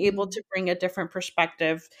being able Mhm. to bring a different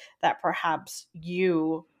perspective that perhaps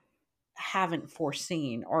you haven't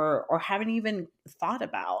foreseen or haven't even thought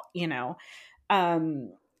about,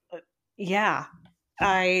 Um yeah.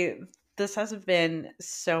 I This has been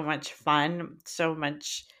so much fun, so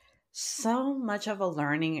much of a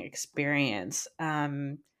learning experience.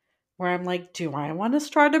 Where I'm like, do I want to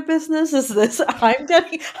start a business? Is this I'm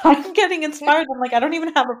getting inspired. I'm like, I don't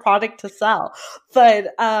even have a product to sell.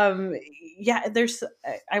 But yeah,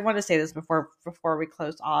 I want to say this before we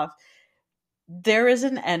close off. There is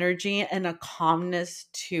an energy and a calmness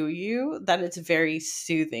to you that it's very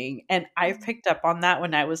soothing. And I've picked up on that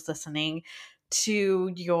when I was listening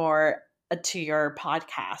to your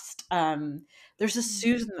podcast. There's a Mhm.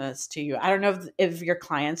 soothingness to you. I don't know if your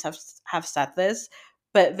clients have said this,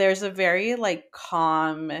 but there's a very like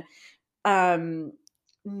calm, um,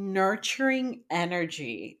 nurturing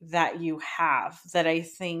energy that you have that I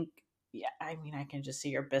think, yeah, I mean, I can just see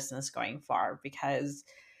your business going far because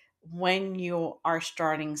when you are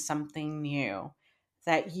starting something new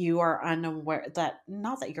that you are unaware that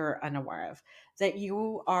not that you're unaware of that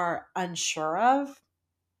you are unsure of,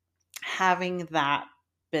 having that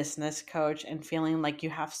business coach and feeling like you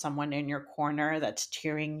have someone in your corner that's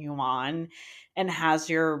cheering you on and has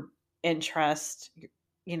your interest,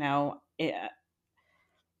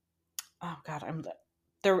 oh god,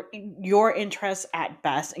 they're your interests at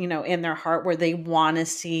best, in their heart, where they want to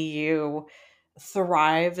see you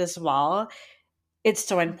thrive as well. It's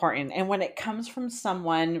so important. And when it comes from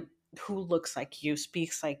someone who looks like you,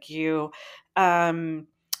 speaks like you, um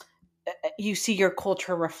you see your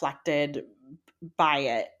culture reflected by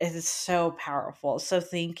it. It is so powerful. So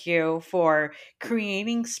thank you for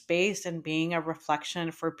creating space and being a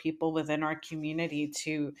reflection for people within our community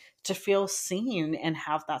to feel seen and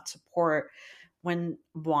have that support when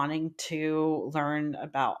wanting to learn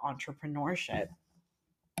about entrepreneurship.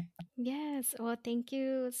 Yes. Well, thank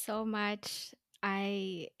you so much.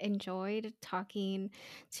 I enjoyed talking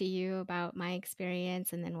to you about my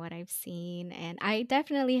experience and then what I've seen. And I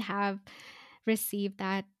definitely have received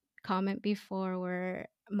that comment before where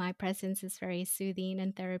my presence is very soothing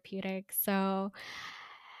and therapeutic. So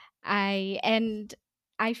and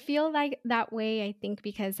I feel like that way, I think,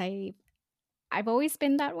 because I've always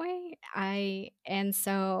been that way.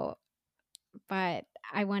 But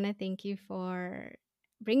I want to thank you for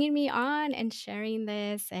bringing me on and sharing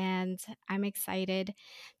this. And I'm excited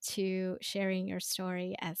to sharing your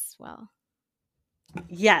story as well.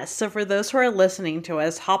 Yes. So for those who are listening to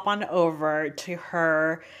us, hop on over to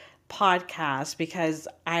her podcast because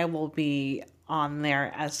I will be on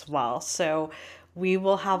there as well. So we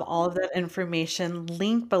will have all of that information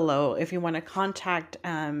linked below if you want to contact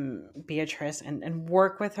Beatrice and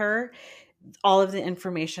work with her. All of the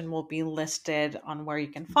information will be listed on where you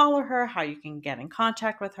can follow her, how you can get in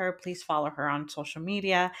contact with her. Please follow her on social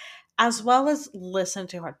media, as well as listen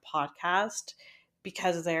to her podcast.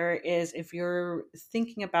 Because there is, if you're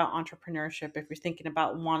thinking about entrepreneurship, if you're thinking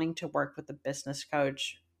about wanting to work with a business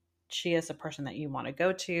coach, she is the person that you want to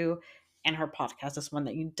go to. and her podcast is one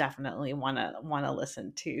that you definitely want to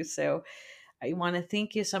listen to. So I want to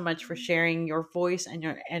thank you so much for sharing your voice and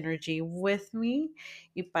your energy with me.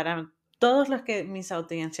 Y para todos los que mis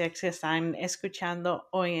audiencias que están escuchando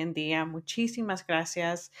hoy en día, muchísimas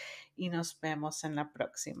gracias y nos vemos en la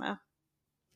próxima.